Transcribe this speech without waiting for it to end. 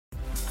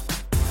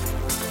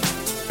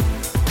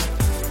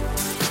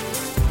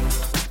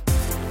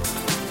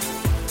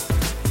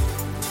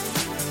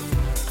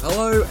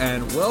Hello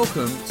and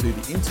welcome to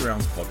the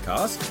Interrealms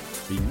podcast,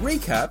 the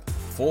recap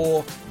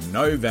for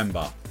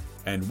November.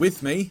 And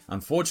with me,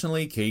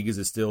 unfortunately, Keegers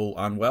is still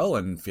unwell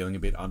and feeling a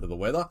bit under the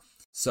weather.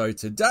 So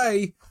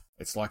today,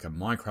 it's like a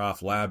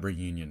Minecraft lab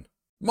reunion.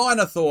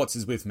 Minor Thoughts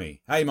is with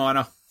me. Hey,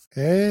 Minor.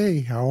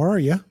 Hey, how are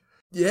you?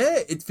 Yeah,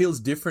 it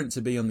feels different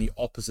to be on the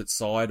opposite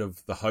side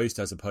of the host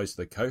as opposed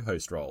to the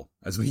co-host role,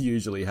 as we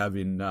usually have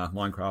in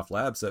Minecraft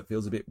Lab, so it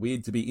feels a bit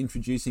weird to be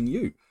introducing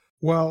you.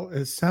 Well,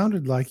 it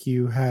sounded like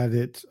you had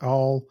it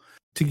all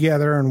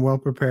together and well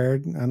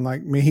prepared,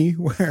 unlike me,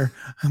 where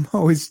I'm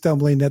always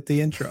stumbling at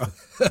the intro.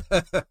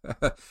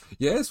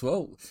 Yes,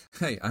 well,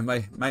 hey, I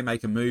may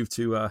make a move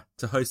to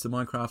host the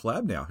Minecraft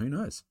Lab now. Who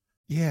knows?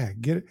 Yeah,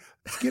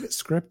 let's get it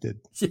scripted.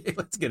 Yeah,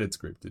 let's get it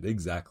scripted.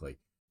 Exactly.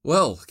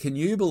 Well, can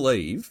you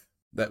believe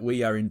that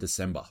we are in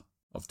December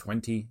of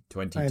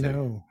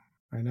 2022?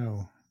 I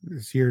know.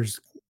 This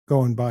year's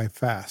going by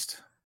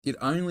fast. It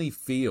only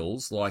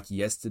feels like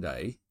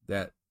yesterday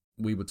that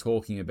we were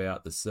talking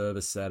about the server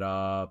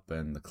setup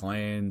and the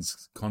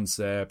clans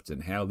concept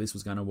and how this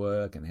was going to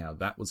work and how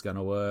that was going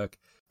to work.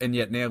 And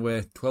yet now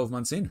we're 12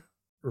 months in.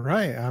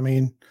 Right. I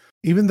mean,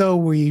 even though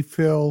we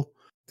feel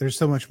there's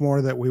so much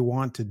more that we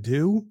want to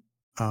do,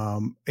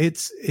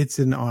 it's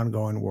an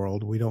ongoing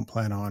world. We don't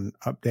plan on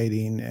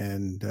updating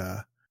and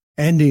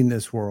ending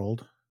this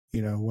world,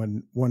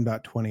 when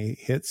 1.20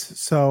 hits.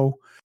 So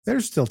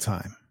there's still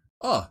time.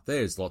 Oh,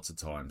 there's lots of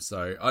time.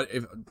 So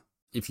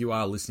if you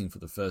are listening for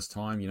the first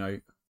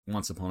time,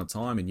 once upon a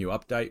time a new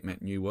update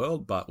meant new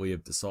world, but we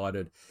have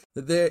decided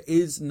that there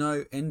is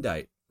no end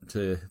date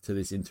to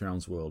this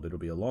Interrealms world. It'll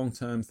be a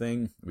long-term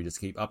thing. We just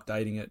keep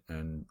updating it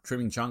and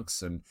trimming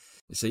chunks. And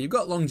so you've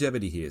got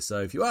longevity here. So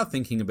if you are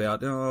thinking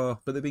about,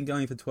 but they've been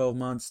going for 12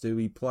 months, do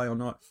we play or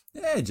not?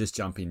 Yeah, just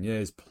jump in. Yeah,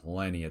 there's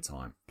plenty of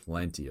time.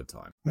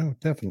 No,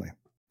 definitely.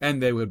 And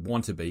there would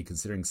want to be,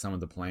 considering some of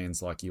the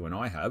plans like you and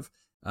I have,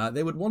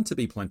 there would want to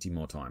be plenty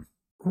more time.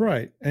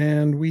 Right.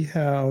 And we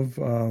have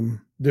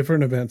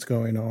different events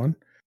going on.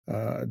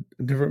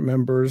 Different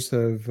members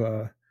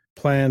have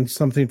planned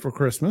something for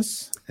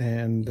Christmas.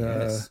 And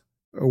Yes.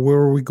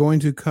 were we going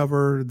to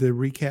cover the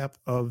recap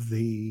of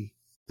the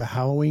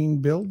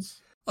Halloween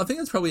builds? I think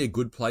that's probably a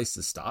good place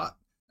to start.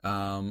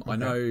 Okay. I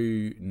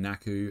know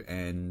Naku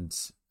and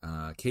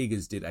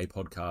Keegers did a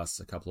podcast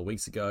a couple of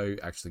weeks ago,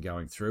 actually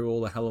going through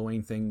all the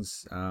Halloween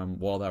things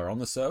while they were on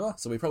the server.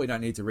 So we probably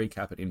don't need to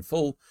recap it in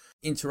full.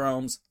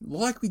 Interrealms,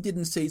 like we did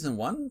in Season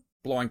 1,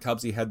 Blind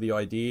Cubsy had the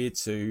idea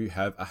to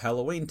have a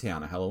Halloween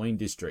town, a Halloween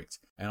district.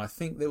 And I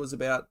think there was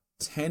about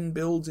 10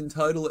 builds in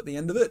total at the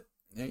end of it,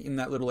 in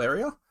that little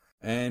area.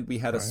 And we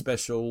had a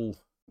special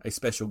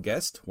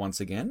guest, once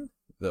again.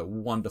 The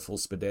wonderful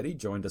Spadetti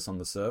joined us on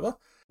the server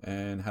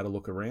and had a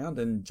look around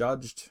and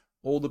judged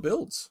all the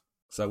builds.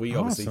 So we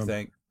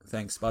obviously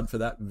thank Spud for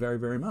that very,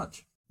 very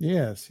much.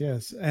 Yes.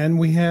 And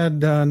we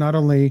had not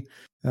only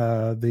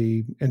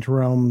the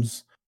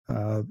Interrealms,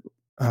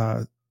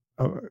 a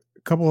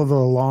couple of the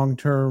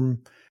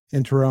long-term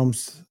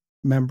Interrealms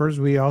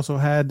members. We also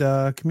had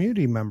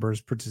community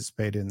members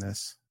participate in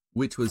this.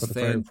 Which was for the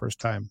very first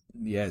time.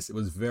 Yes, it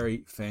was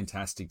very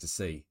fantastic to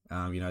see.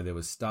 There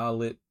was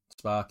Starlit,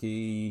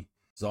 Sparky,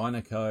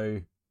 Zynico.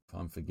 If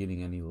I'm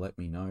forgetting any, let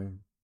me know.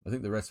 I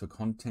think the rest were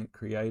content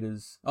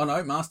creators. Oh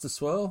no, Master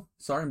Swirl.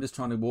 Sorry, I'm just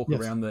trying to walk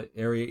around the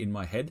area in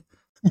my head.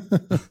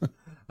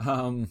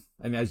 And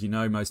as you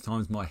know, most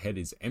times my head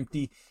is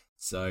empty.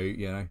 So,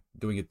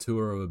 doing a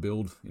tour of a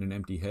build in an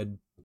empty head,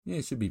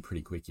 it should be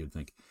pretty quick, you'd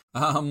think.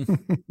 But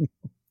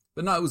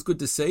no, it was good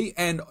to see.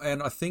 And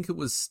I think it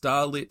was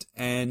Starlit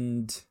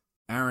and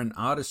Aaron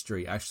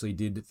Artistry actually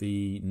did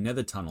the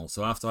Nether tunnel.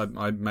 So after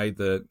I made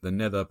the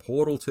Nether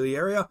portal to the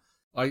area,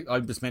 I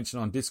just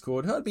mentioned on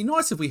Discord, it'd be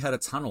nice if we had a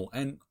tunnel.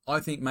 And I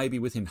think maybe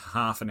within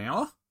half an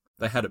hour,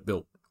 they had it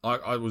built.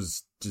 I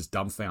was just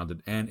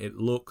dumbfounded, and it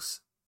looks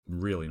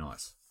really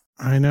nice.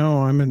 I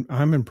know.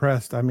 I'm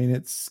impressed. I mean,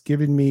 it's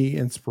giving me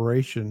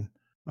inspiration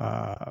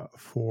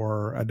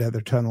for a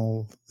Nether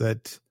tunnel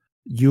that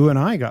you and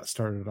I got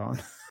started on.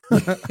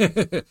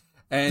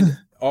 And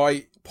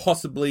I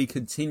possibly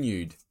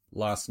continued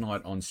last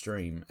night on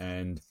stream.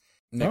 And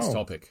next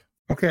topic.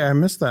 Okay, I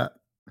missed that.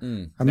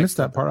 I missed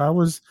that part.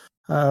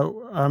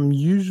 I'm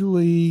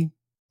usually,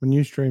 when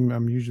you stream,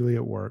 I'm usually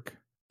at work.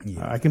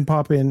 Yeah. I can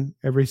pop in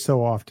every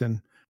so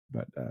often,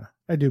 but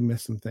I do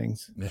miss some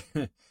things.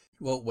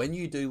 Well, when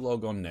you do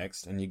log on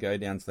next and you go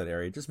down to that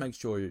area, just make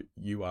sure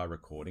you are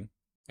recording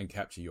and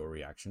capture your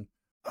reaction.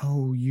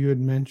 Oh, you had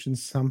mentioned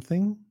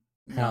something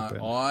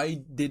happened. No,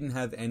 I didn't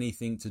have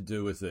anything to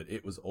do with it.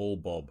 It was all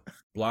Bob.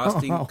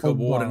 Blasting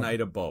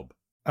coordinator Bob.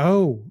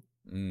 Oh,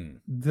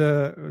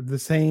 the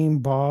same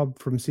Bob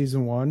from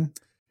Season 1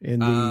 in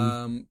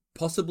the...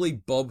 possibly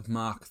Bob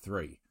Mark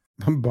III.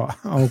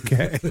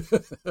 Okay.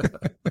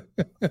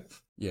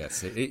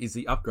 Yes, it is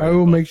the upgrade. I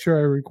will make sure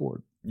I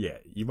record. Yeah,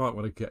 you might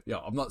want to. Yeah,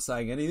 I'm not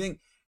saying anything.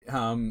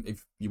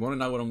 If you want to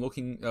know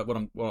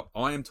what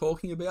I am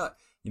talking about,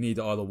 you need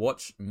to either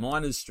watch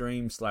Miner's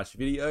stream /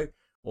 video,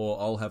 or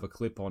I'll have a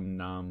clip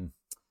on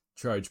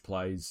Troj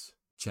Play's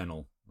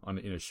channel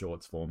in a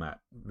shorts format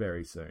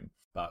very soon.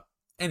 But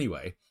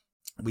anyway,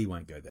 we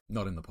won't go there.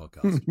 Not in the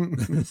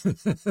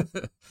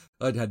podcast.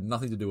 It had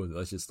nothing to do with it.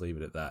 Let's just leave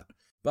it at that.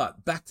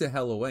 But back to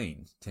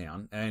Halloween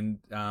Town, and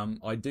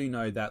I do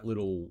know that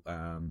little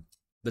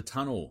the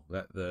tunnel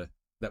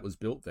that was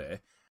built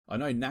there. I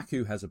know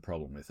Naku has a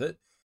problem with it.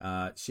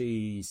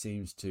 She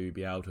seems to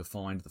be able to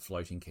find the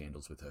floating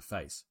candles with her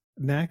face.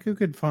 Naku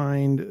could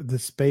find the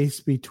space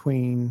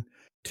between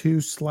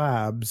two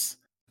slabs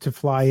to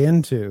fly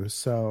into,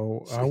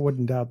 so I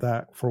wouldn't doubt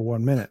that for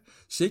 1 minute.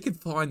 She could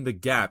find the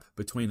gap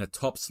between a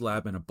top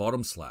slab and a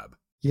bottom slab.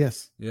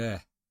 Yes. Yeah,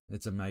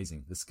 it's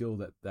amazing. The skill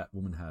that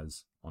woman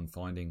has on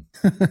finding...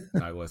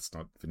 No, let's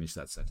not finish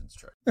that sentence,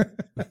 Trey.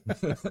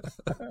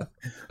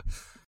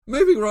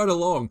 Moving right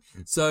along.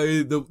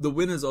 So the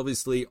winners,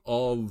 obviously,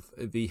 of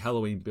the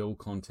Halloween build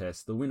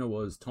contest, the winner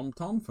was Tom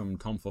Tom from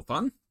Tom for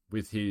Fun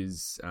with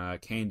his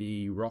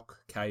candy rock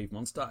cave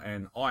monster,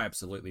 and I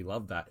absolutely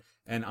love that.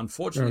 And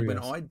unfortunately, when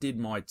I did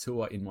my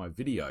tour in my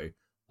video,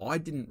 I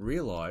didn't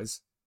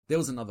realize there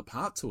was another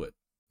part to it,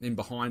 and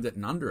behind it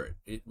and under it.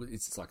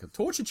 It's like a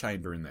torture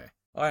chamber in there.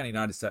 I only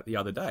noticed that the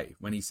other day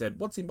when he said,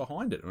 "What's in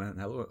behind it?"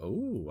 And I went,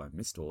 "Oh, I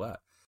missed all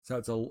that." So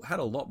it's had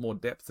a lot more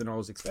depth than I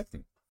was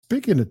expecting.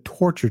 Speaking of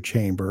torture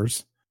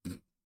chambers,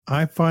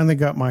 I finally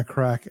got my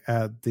crack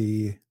at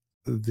the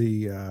what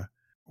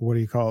do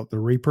you call it? The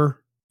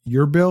Reaper.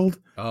 Your build.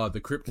 Oh, the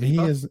Crypt Keeper. He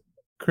is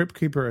Crypt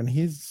Keeper, and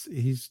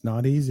he's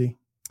not easy.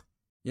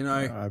 You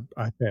know,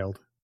 I failed.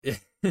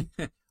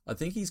 I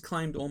think he's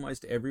claimed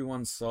almost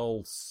everyone's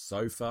soul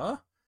so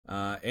far.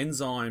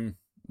 Enzyme,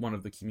 one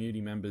of the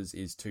community members,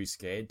 is too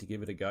scared to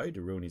give it a go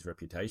to ruin his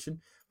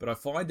reputation. But I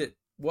find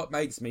what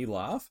makes me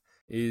laugh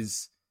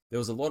is there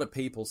was a lot of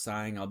people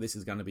saying, "Oh, this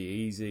is going to be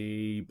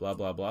easy," blah,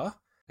 blah, blah.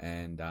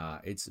 And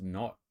it's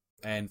not.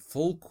 And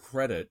full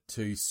credit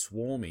to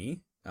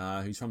Swarmy,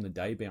 who's from the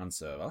Daybound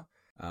server.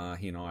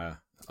 He and I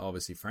are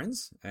obviously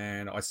friends.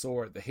 And I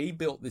saw it that he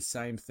built this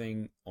same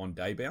thing on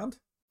Daybound,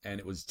 and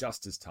it was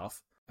just as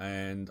tough.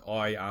 And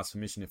I asked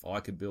permission if I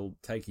could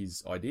take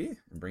his idea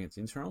and bring it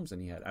to Interrealms,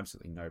 and he had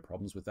absolutely no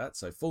problems with that.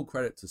 So full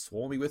credit to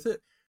Swarmy with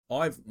it.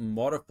 I've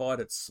modified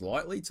it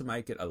slightly to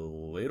make it a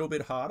little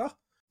bit harder,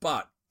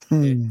 but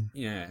it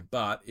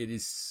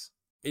is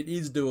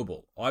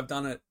doable. I've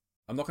done it.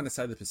 I'm not going to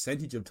say the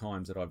percentage of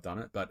times that I've done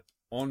it, but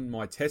on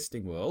my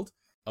testing world,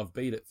 I've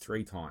beat it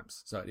 3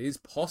 times. So it is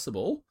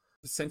possible.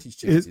 Percentage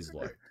chance is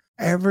low.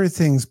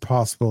 Everything's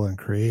possible in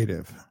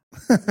creative.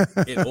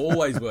 It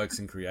always works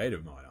in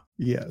creative, Nina.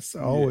 Yes,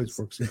 always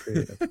works in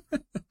creative.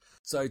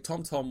 So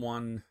Tom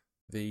won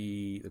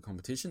the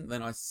competition.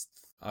 Then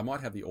I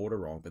might have the order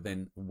wrong, but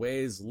then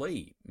Wes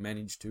Lee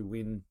managed to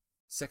win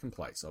second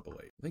place, I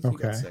believe. I think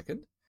he got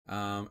second.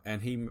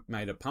 And he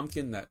made a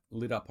pumpkin that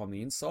lit up on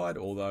the inside,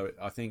 although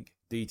I think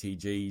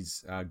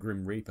DTG's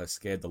Grim Reaper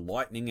scared the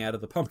lightning out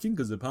of the pumpkin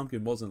because the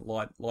pumpkin wasn't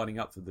lighting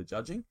up for the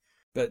judging.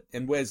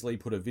 And Wesley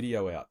put a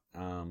video out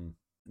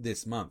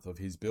this month of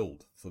his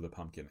build for the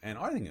pumpkin, and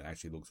I think it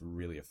actually looks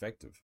really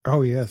effective.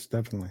 Oh yes,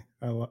 definitely.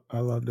 I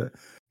loved it.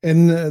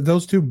 And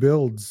those two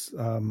builds,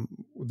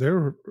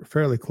 they're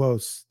fairly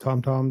close,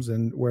 Tom Tom's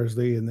and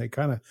Wesley, and they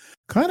kind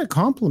of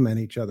complement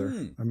each other.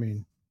 I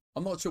mean,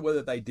 I'm not sure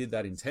whether they did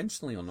that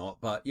intentionally or not,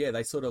 but yeah,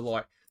 they sort of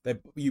like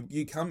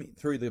you come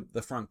through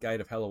the front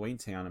gate of Halloween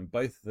Town, and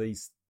both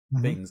these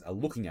things are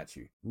looking at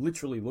you,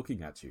 literally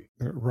looking at you.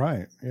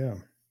 Right. Yeah.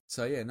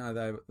 So yeah, no,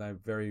 they're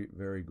very,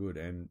 very good,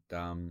 and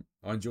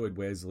I enjoyed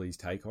Wesley's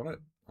take on it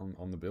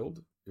on the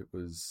build. It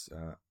was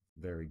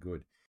very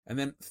good. And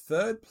then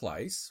third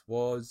place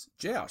was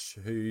Joush,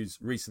 who's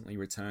recently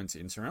returned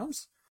to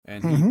Interrealms,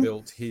 and he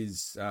built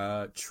his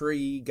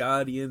tree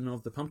guardian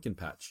of the pumpkin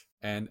patch,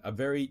 and a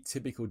very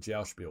typical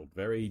Joush build,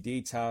 very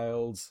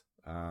detailed,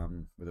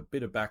 with a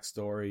bit of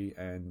backstory.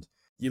 And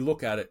you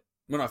look at it,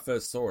 when I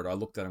first saw it, I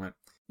looked at it and went,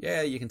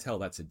 yeah, you can tell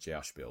that's a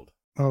Joush build.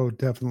 Oh,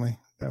 definitely.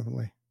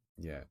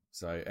 Yeah.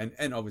 So,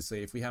 and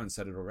obviously, if we haven't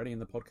said it already in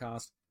the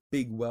podcast,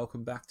 big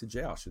welcome back to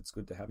Joush. It's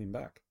good to have him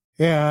back.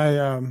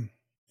 Yeah,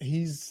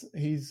 he's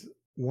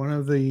one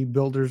of the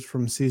builders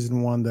from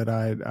season 1 that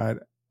I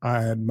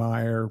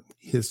admire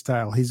his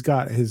style. He's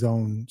got his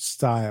own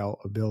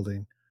style of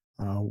building,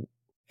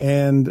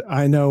 and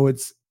I know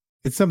it's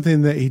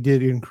something that he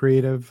did in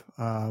creative.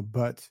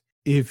 But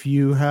if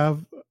you're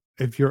on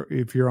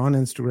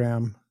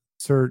Instagram,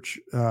 search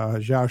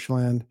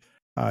Joushland.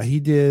 He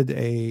did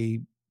a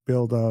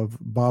build of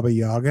Baba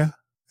Yaga.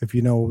 If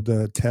you know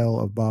the tale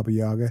of Baba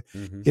Yaga,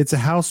 it's a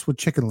house with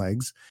chicken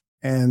legs,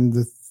 and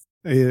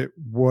it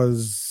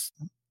was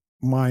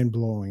mind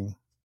blowing.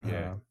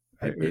 Yeah.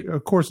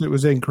 Of course, it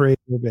was in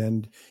creative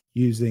and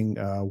using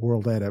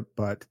World Edit,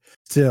 but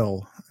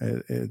still,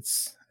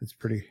 it's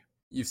pretty.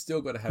 You've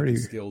still got to have the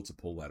skill to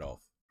pull that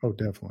off. Oh,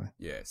 definitely.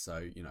 Yeah.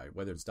 So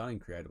whether it's done in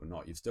creative or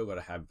not, you've still got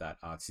to have that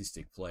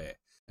artistic flair.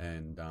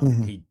 And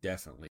he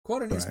definitely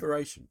quite an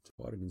inspiration.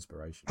 Quite an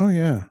inspiration. Oh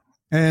yeah.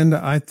 And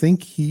I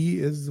think he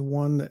is the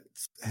one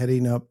that's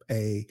heading up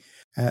a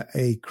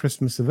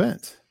Christmas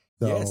event.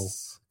 So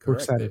yes, we're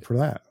excited for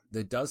that.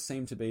 there does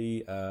seem to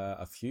be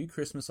a few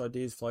Christmas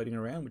ideas floating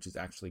around, which is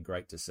actually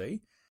great to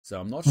see. So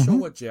I'm not sure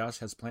what Josh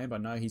has planned, but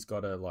I know he's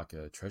got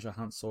a treasure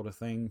hunt sort of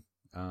thing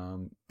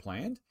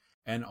planned.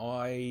 And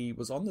I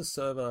was on the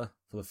server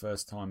for the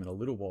first time in a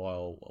little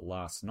while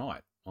last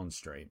night on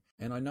stream,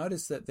 and I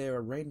noticed that there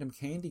are random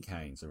candy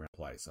canes around the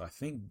place. I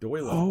think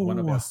Doyle, one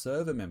of our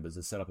server members,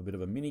 has set up a bit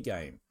of a mini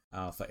game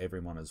for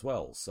everyone as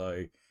well.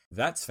 So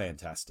that's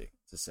fantastic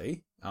to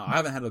see. I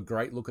haven't had a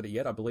great look at it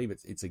yet. I believe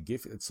it's a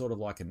gift. It's sort of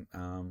like an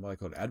what they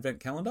call it, advent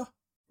calendar.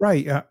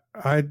 Right.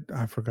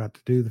 I forgot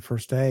to do the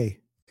first day.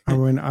 I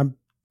mean,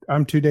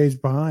 I'm 2 days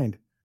behind.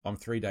 I'm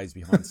 3 days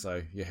behind,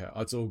 so yeah,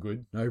 it's all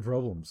good. No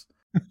problems.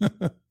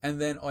 And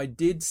then I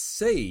did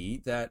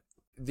see that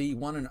the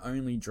one and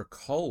only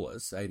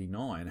Dracolis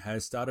 89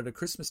 has started a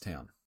Christmas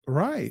town.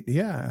 Right,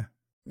 yeah.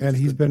 And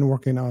he's been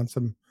working on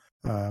some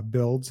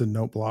builds and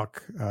note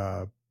block.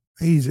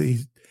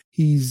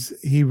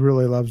 He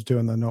really loves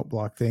doing the note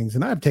block things,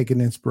 and I've taken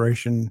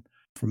inspiration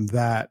from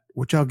that,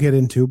 which I'll get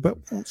into, but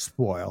won't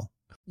spoil.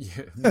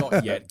 Yeah,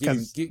 not yet.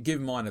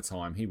 Give mine a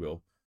time. He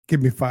will.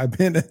 Give me 5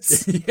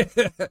 minutes.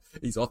 Yeah.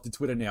 He's off to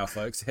Twitter now,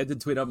 folks. Head to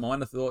Twitter,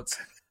 Minor Thoughts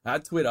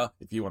at Twitter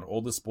if you want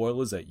all the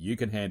spoilers that you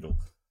can handle.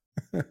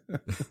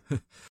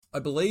 I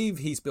believe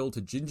he's built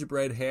a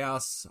gingerbread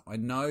house. I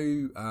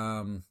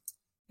know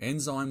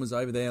Enzyme was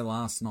over there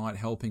last night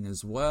helping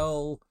as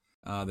well.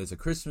 There's a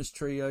Christmas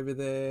tree over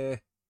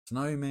there.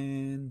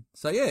 Snowman.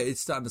 So yeah,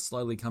 it's starting to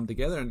slowly come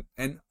together.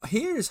 And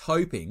here is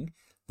hoping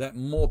that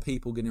more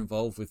people get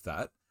involved with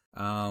that.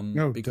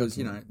 Because,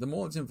 you know, the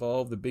more it's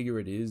involved, the bigger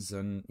it is.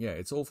 And yeah,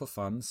 it's all for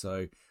fun.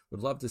 So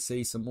would love to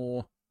see some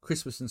more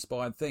Christmas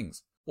inspired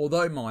things.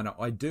 Although, Minor,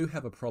 I do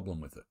have a problem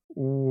with it.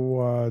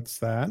 What's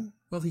that?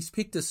 Well, he's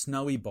picked a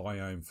snowy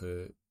biome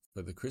for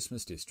the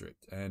Christmas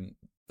district, and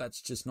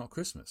that's just not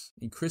Christmas.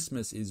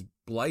 Christmas is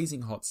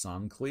blazing hot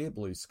sun, clear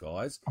blue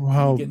skies.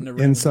 Well,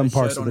 in some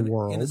parts of the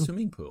world. In a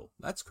swimming pool.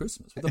 That's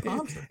Christmas with a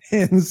palm tree.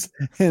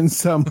 In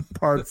some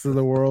parts of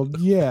the world,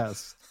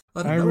 yes.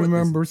 I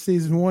remember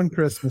season 1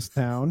 Christmas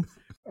Town.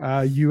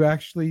 You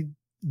actually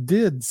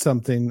did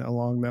something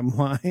along them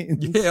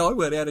lines. Yeah, I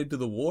went out into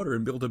the water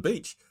and built a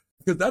beach.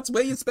 Because that's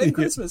where you spend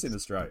Christmas in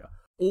Australia.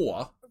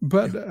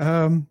 But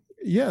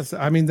yes,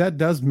 I mean, that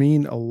does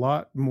mean a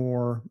lot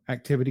more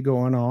activity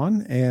going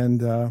on,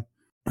 and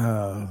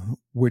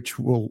which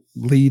will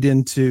lead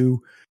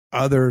into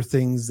other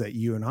things that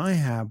you and I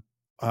have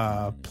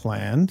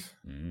planned.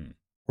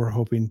 We're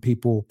hoping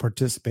people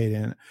participate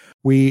in it.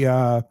 We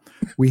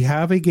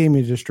have a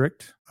gaming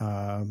district,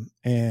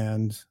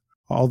 and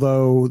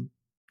although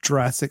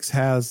Jurassic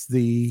has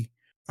the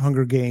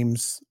Hunger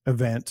Games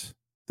event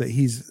that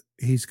he's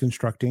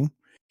constructing,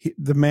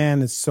 the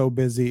man is so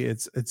busy,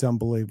 it's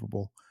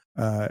unbelievable.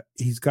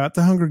 He's got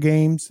the Hunger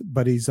Games,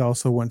 but he's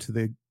also went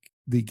to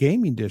the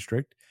gaming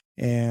district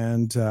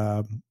and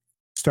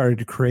started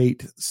to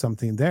create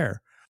something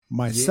there.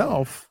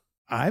 Myself,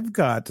 I've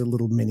got a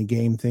little mini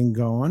game thing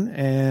going,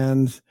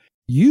 and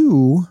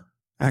you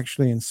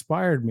actually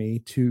inspired me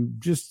to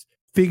just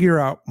figure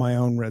out my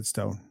own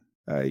Redstone.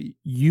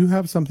 You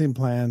have something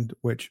planned,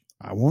 which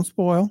I won't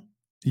spoil.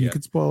 You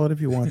could spoil it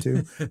if you want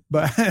to,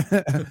 but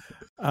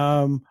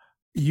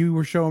you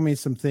were showing me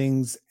some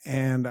things,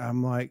 and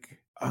I'm like,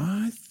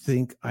 I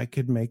think I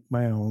could make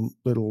my own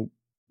little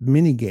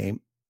mini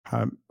game.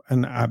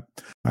 And I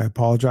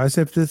apologize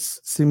if this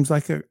seems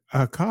like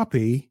a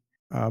copy,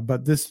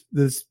 but this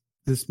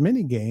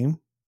mini game,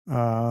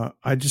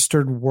 I just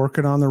started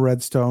working on the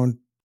Redstone,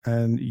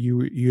 and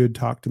you had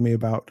talked to me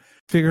about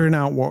figuring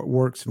out what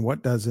works and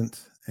what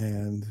doesn't,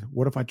 and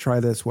what if I try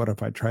this, what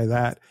if I try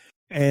that.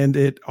 And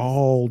it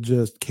all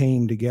just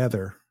came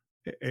together,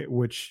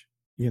 which,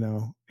 you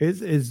know,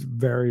 is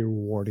very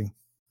rewarding.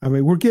 I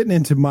mean, we're getting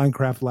into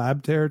Minecraft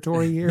lab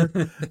territory here,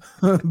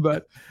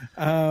 but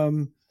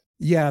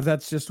yeah,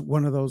 that's just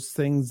one of those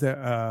things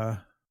that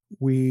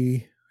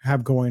we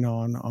have going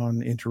on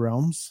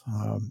Interrealms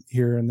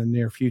here in the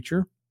near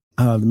future.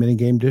 The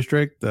minigame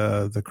district,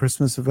 the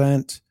Christmas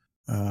event,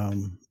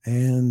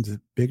 and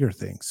bigger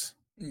things.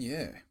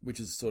 Yeah, which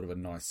is sort of a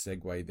nice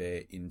segue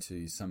there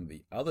into some of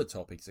the other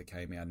topics that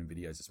came out in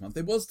videos this month.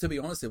 There was, to be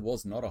honest, there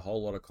was not a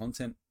whole lot of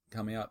content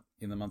coming out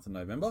in the month of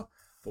November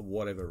for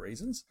whatever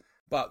reasons.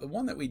 But the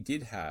one that we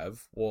did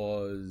have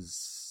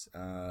was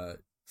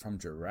from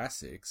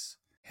Jurassic's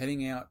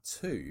heading out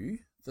to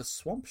the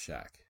Swamp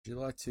Shack. Would you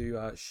like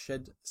to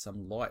shed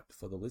some light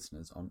for the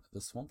listeners on the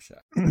Swamp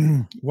Shack?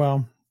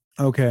 Well,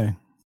 okay.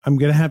 I'm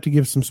going to have to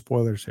give some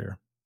spoilers here.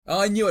 Oh,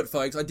 I knew it,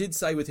 folks. I did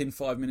say within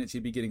 5 minutes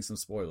you'd be getting some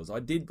spoilers. I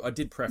did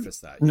preface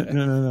that. Yeah?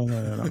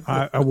 No.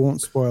 I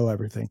won't spoil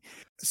everything.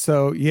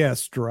 So,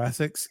 yes,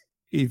 Jurassic's,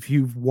 if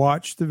you've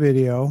watched the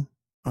video,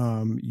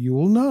 you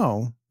will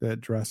know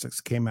that Jurassic's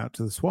came out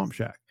to the Swamp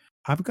Shack.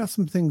 I've got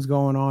some things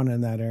going on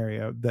in that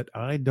area that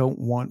I don't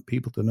want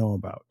people to know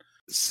about.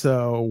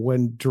 So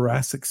when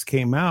Jurassic's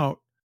came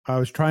out, I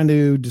was trying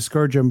to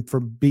discourage him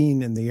from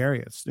being in the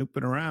area,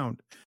 snooping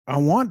around. I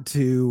want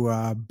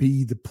to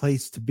be the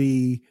place to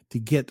be to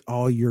get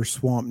all your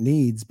swamp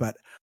needs, but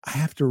I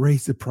have to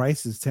raise the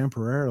prices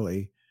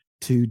temporarily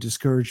to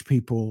discourage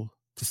people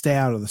to stay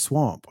out of the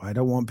swamp. I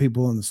don't want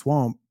people in the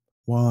swamp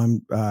while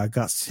I'm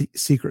got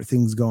secret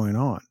things going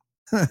on.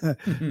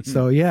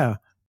 So yeah,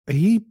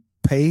 he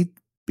paid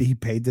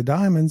the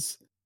diamonds.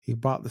 He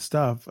bought the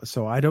stuff.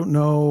 So I don't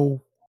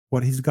know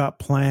what he's got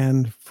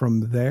planned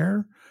from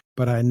there,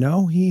 but I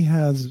know he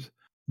has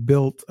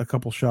built a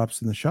couple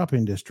shops in the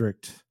shopping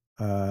district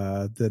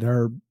that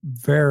are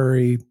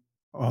very,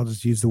 I'll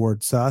just use the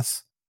word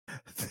sus.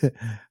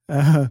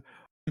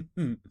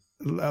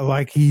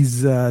 Like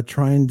he's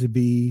trying to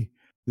be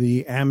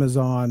the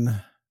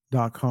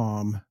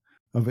Amazon.com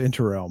of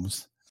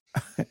Interrealms.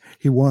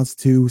 He wants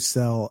to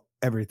sell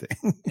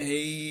everything.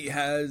 He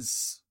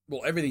has,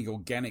 well, everything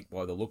organic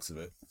by the looks of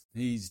it.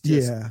 He's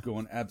just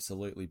gone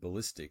absolutely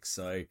ballistic.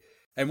 So,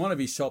 and one of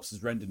his shops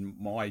has rendered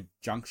my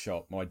junk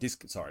shop, my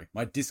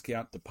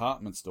discount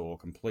department store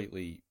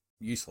completely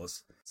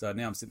useless. So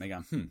now I'm sitting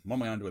there going, what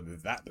am I going to do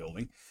with that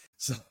building?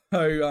 So,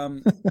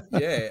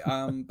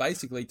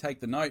 basically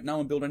take the note. No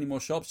one build any more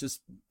shops.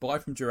 Just buy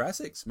from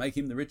Jurassics. Make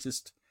him the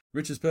richest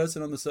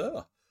person on the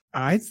server.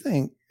 I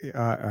think,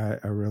 I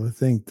really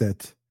think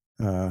that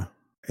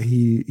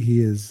he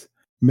is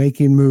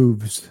making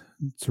moves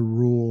to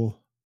rule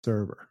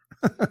server.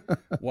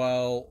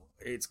 Well,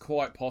 it's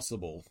quite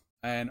possible.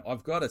 And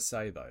I've got to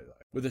say, though,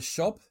 with a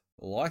shop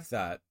like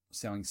that,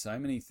 selling so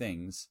many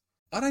things,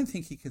 I don't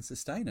think he can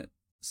sustain it.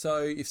 So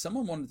if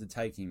someone wanted to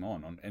take him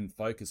on and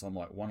focus on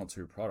like one or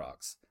two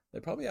products,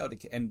 they'd probably be able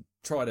to, and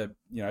try to,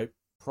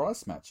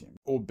 price match him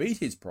or beat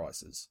his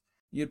prices,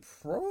 you'd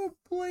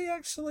probably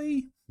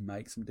actually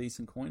make some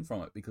decent coin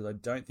from it, because I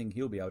don't think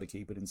he'll be able to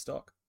keep it in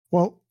stock.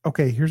 Well,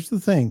 okay, here's the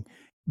thing.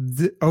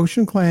 The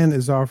Ocean Clan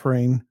is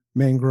offering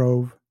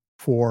mangrove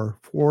for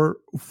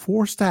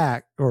four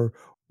stack or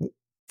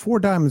 4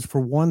 diamonds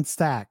for 1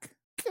 stack.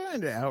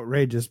 Kind of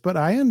outrageous, but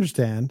I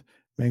understand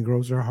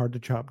mangroves are hard to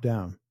chop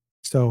down.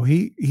 So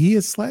he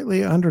is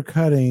slightly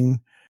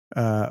undercutting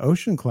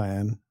Ocean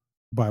Clan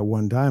by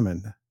 1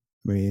 diamond. I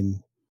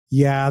mean,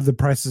 yeah, the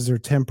prices are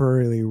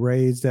temporarily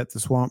raised at the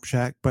Swamp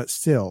Shack, but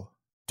still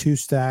 2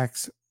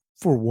 stacks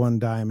for 1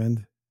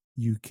 diamond.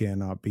 You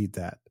cannot beat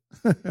that.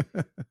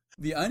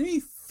 The only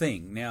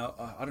thing, now,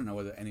 I don't know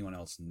whether anyone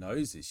else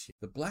knows this yet,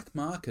 the black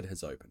market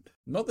has opened.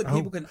 Not that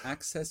people can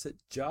access it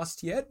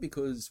just yet,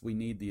 because we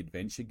need the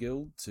Adventure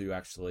Guild to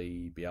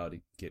actually be able to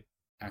get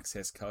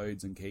access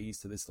codes and keys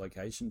to this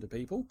location to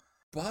people.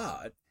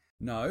 But,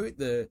 no,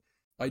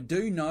 I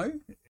do know,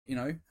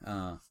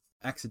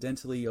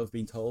 accidentally I've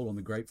been told on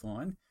the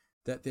grapevine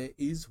that there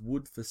is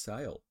wood for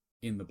sale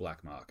in the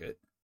black market,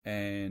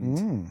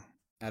 and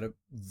at a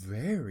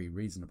very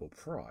reasonable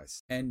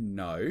price. And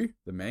no,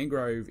 the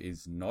mangrove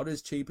is not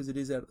as cheap as it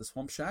is out at the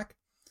Swamp Shack,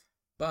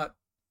 but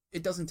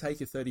it doesn't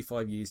take you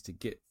 35 years to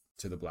get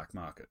to the black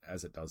market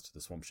as it does to the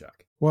Swamp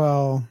Shack.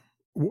 Well,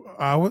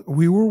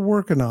 we were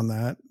working on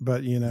that,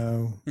 but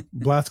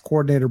Blast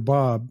Coordinator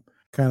Bob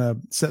kind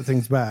of set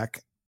things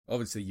back.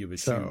 Obviously, you've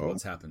assumed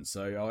what's happened,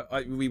 so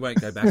we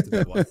won't go back to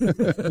that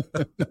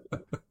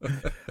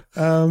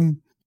one.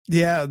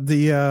 Yeah,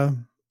 the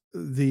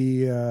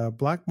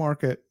black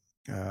market.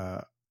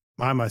 I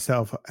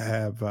myself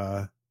have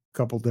a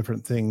couple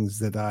different things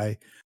that I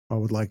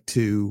would like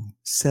to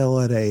sell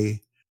at a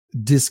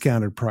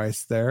discounted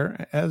price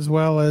there, as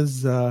well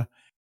as we'll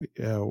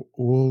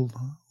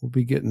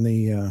be getting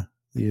the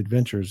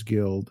Adventurers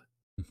Guild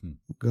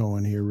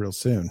going here real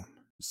soon.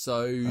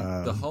 So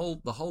the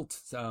whole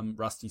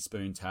Rusty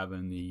Spoon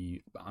Tavern,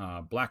 the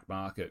black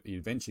market, the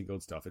Adventure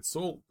Guild stuff, it's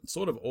all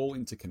sort of all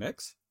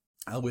interconnects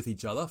with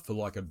each other for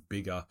like a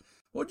bigger,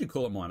 what do you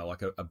call it, Minor?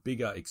 Like a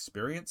bigger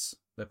experience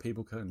that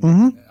people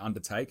can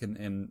undertake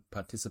and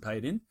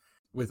participate in,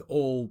 with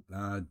all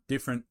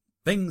different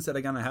things that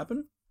are going to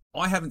happen.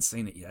 I haven't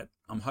seen it yet.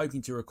 I'm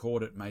hoping to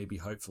record it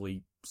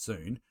hopefully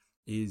soon.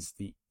 Is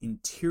the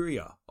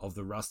interior of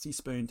the Rusty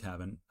Spoon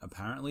Tavern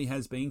apparently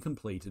has been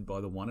completed by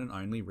the one and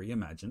only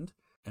Reimagined,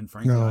 and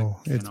frankly, I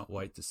cannot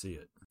wait to see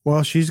it.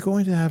 Well, she's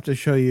going to have to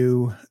show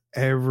you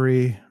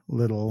every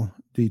little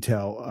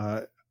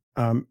detail.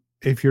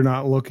 If you're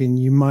not looking,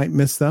 you might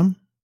miss them,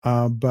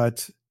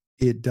 but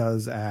it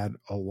does add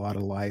a lot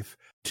of life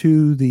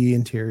to the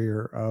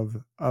interior of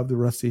the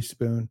Rusty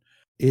Spoon.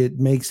 It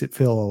makes it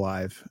feel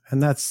alive,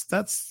 and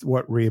that's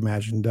what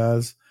Reimagined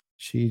does.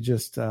 She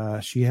just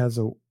she's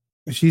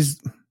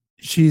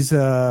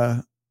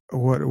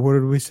what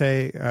did we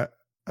say?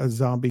 A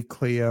zombie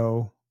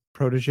Cleo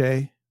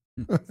protege.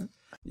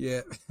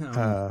 Yeah,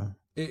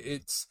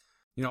 it's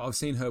I've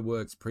seen her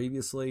works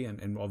previously,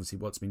 and obviously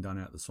what's been done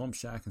out at the Swamp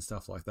Shack and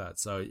stuff like that.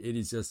 So it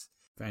is just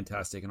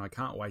fantastic, and I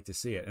can't wait to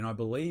see it. And I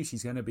believe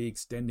she's going to be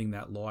extending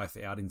that life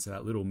out into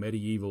that little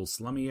medieval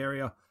slummy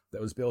area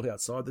that was built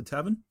outside the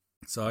tavern.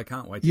 So I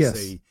can't wait to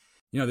see.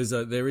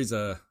 There is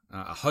a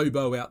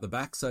hobo out the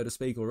back, so to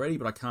speak, already,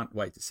 but I can't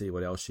wait to see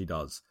what else she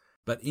does.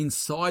 But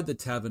inside the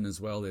tavern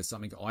as well, there's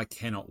something I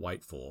cannot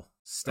wait for.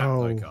 Stat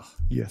Oh, poker.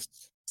 yes.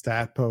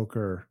 Stat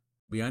poker.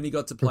 We only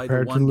got to play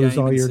Prepare the one to lose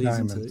game all in your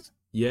season diamonds. 2.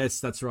 Yes,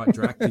 that's right,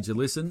 Drac. Did you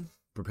listen?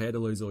 Prepare to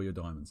lose all your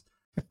diamonds.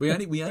 We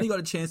only got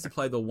a chance to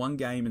play the one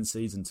game in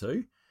season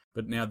 2,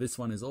 but now this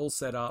one is all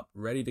set up,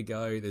 ready to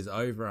go. There's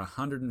over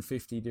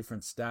 150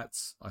 different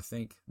stats, I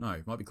think. No,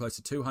 it might be close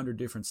to 200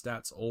 different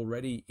stats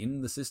already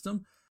in the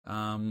system.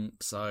 And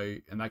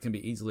that can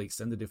be easily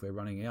extended if we're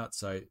running out.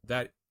 So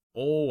that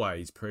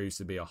always proves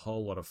to be a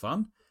whole lot of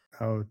fun.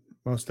 Oh,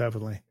 most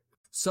definitely.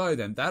 So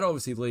then that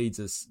obviously leads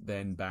us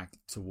then back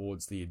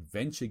towards the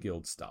Adventure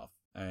Guild stuff.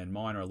 And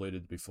Minor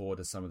alluded before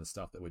to some of the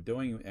stuff that we're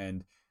doing.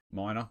 And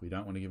Minor, we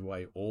don't want to give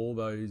away all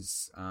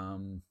those,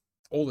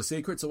 all the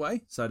secrets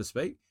away, so to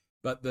speak.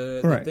 But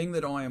the thing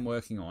that I am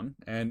working on,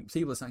 and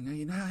people are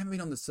saying, I haven't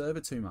been on the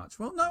server too much.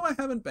 Well, no, I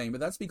haven't been,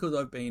 but that's because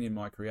I've been in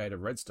my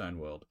creative Redstone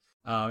world,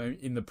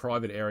 in the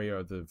private area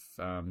of the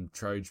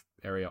Troge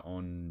area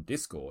on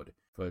Discord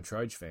for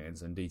Troge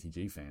fans and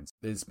DTG fans.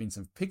 There's been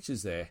some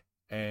pictures there,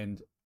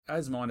 and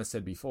as Minor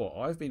said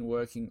before, I've been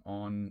working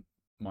on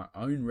my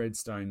own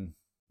Redstone,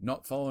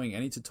 not following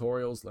any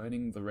tutorials,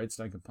 learning the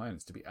Redstone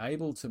components to be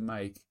able to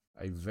make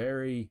a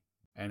very,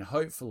 and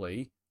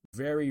hopefully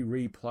very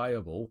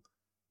replayable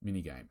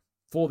minigame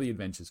for the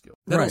Adventures Guild.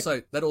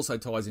 That also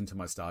ties into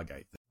my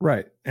Stargate.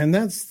 Right. And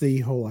that's the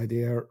whole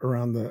idea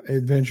around the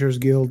Adventures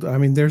Guild. I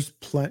mean, there's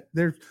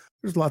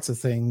lots of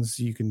things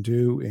you can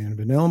do in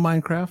vanilla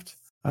Minecraft,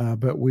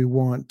 but we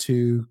want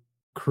to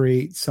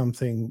create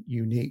something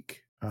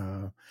unique.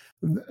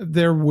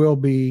 There will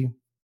be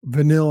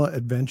vanilla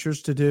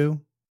adventures to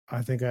do.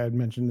 I think I had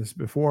mentioned this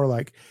before,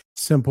 like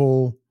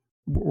simple,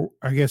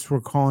 I guess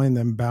we're calling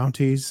them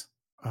bounties,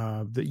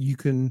 that you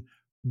can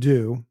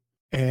do.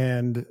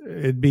 And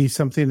it'd be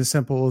something as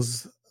simple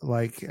as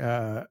like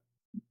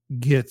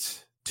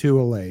get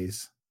 2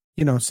 allays.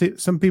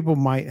 Some people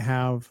might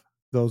have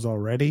those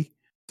already.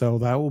 So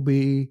that will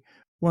be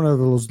one of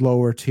those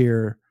lower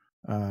tier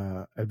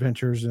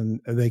adventures, and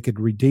they could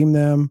redeem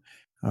them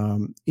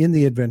in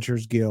the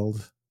Adventures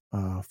Guild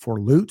for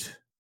loot.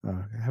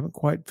 I haven't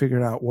quite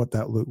figured out what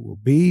that loot will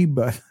be,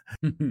 but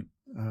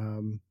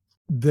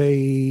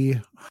the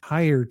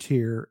higher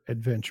tier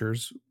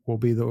adventures will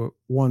be the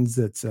ones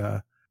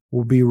that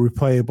will be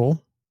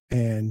replayable,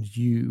 and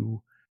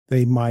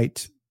they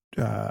might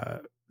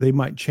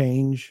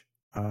change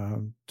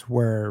to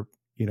where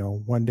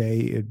one day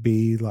it'd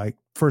be like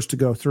first to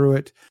go through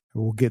it,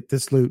 we'll get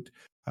this loot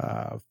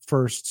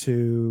first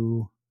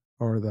to,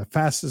 or the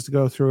fastest to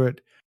go through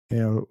it.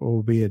 It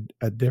will be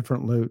a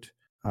different loot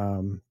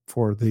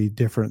for the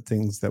different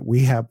things that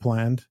we have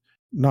planned.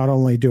 Not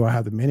only do I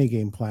have the mini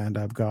game planned,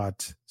 I've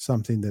got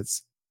something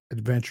that's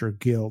Adventure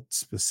Guild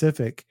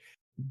specific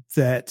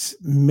that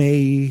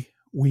we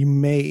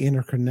may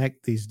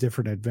interconnect these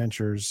different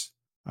adventures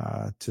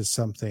to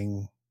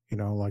something,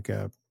 like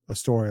a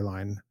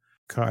storyline.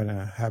 Kind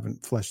of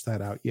haven't fleshed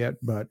that out yet,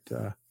 but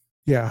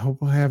I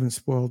hope I haven't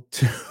spoiled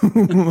too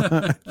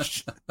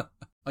much.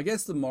 I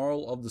guess the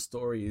moral of the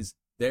story is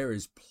there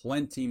is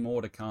plenty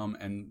more to come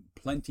and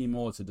plenty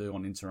more to do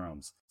on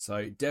Interrealms.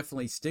 So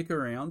definitely stick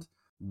around,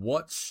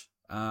 watch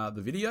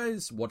the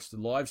videos, watch the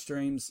live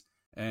streams,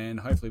 and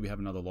hopefully we have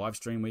another live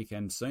stream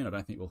weekend soon. I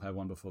don't think we'll have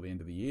one before the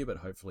end of the year, but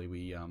hopefully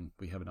we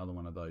have another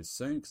one of those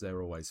soon because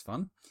they're always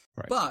fun.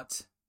 Right.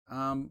 But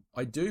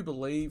I do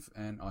believe,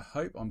 and I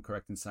hope I'm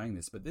correct in saying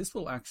this, but this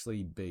will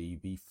actually be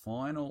the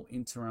final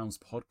Interrealms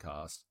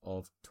podcast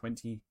of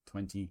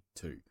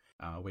 2022.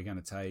 We're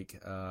going to take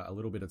a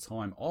little bit of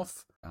time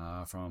off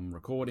from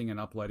recording and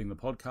uploading the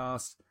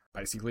podcast.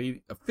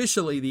 Basically,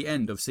 officially the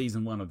end of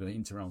season 1 of the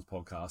Interrealms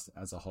podcast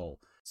as a whole.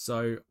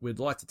 So we'd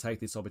like to take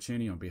this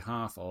opportunity on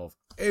behalf of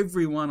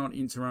everyone on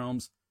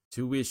Interrealms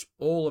to wish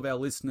all of our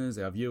listeners,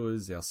 our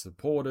viewers, our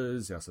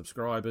supporters, our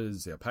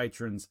subscribers, our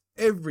patrons,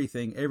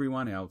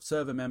 everyone, our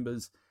server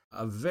members,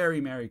 a very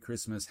Merry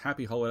Christmas,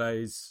 Happy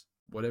Holidays,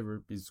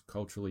 whatever is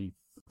culturally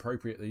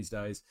appropriate these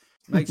days.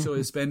 Make sure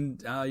you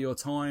spend your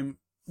time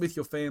with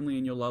your family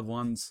and your loved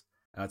ones.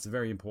 It's a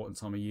very important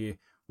time of year.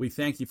 We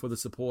thank you for the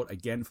support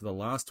again for the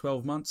last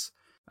 12 months.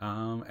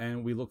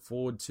 And we look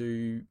forward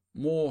to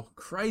more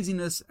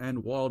craziness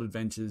and wild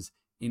adventures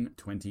in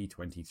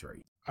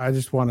 2023. I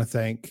just want to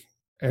thank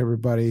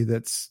everybody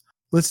that's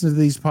listened to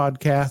these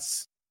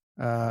podcasts,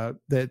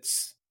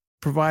 that's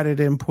provided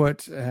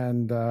input.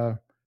 And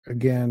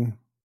again,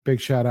 big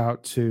shout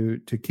out to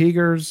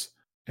Keegers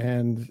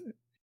and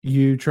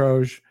you,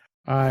 Troge.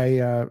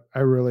 I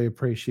really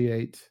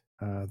appreciate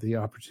the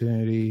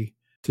opportunity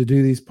to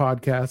do these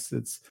podcasts.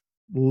 It's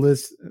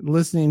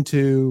listening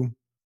to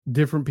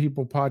different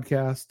people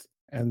podcast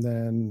and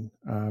then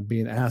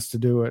being asked to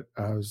do it.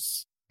 I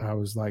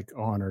was like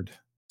honored.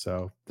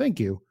 So thank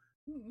you.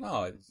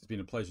 No, it's been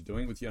a pleasure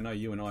doing it with you. I know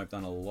you and I have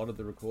done a lot of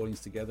the recordings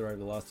together over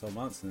the last 12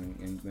 months,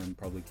 and then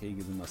probably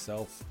Keegers and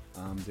myself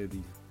do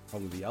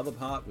probably the other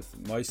part, with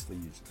mostly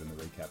usually doing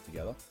the recap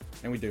together.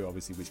 And we do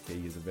obviously wish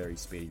Keegers a very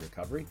speedy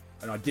recovery.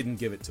 And I didn't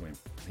give it to him.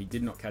 He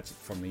did not catch it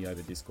from me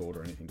over Discord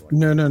or anything like that.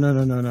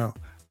 No.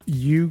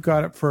 You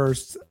got it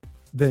first,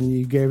 then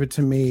you gave it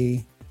to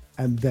me,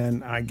 and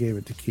then I gave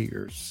it to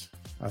Keegers.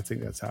 I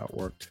think that's how it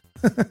worked.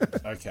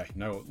 Okay,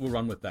 no, we'll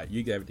run with that.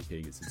 You gave it to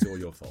Keegers. It's all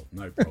your fault.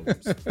 No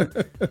problems.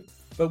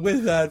 But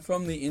with that,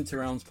 from the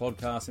Interrealms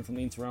podcast and from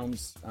the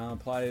Interrealms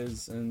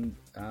players and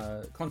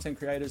content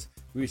creators,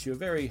 we wish you a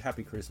very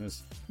happy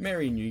Christmas,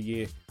 Merry New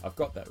Year. I've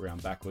got that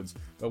round backwards,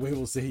 but we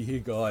will see you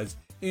guys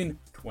in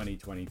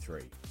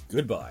 2023.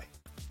 Goodbye.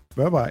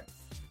 Bye-bye.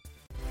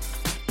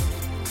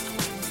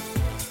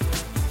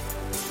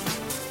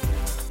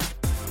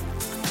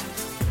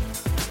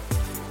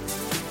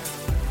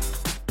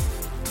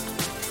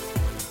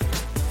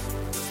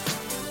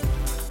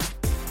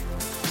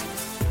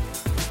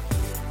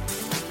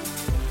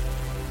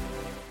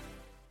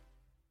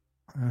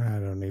 I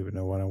don't even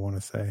know what I want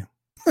to say.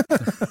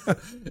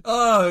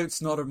 Oh,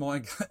 it's not a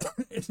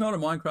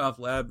Minecraft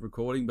Lab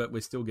recording, but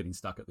we're still getting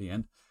stuck at the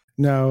end.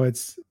 No,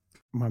 it's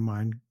my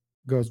mind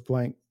goes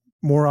blank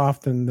more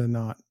often than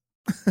not.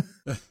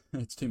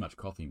 It's too much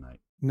coffee, mate.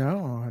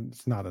 No,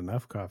 it's not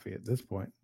enough coffee at this point.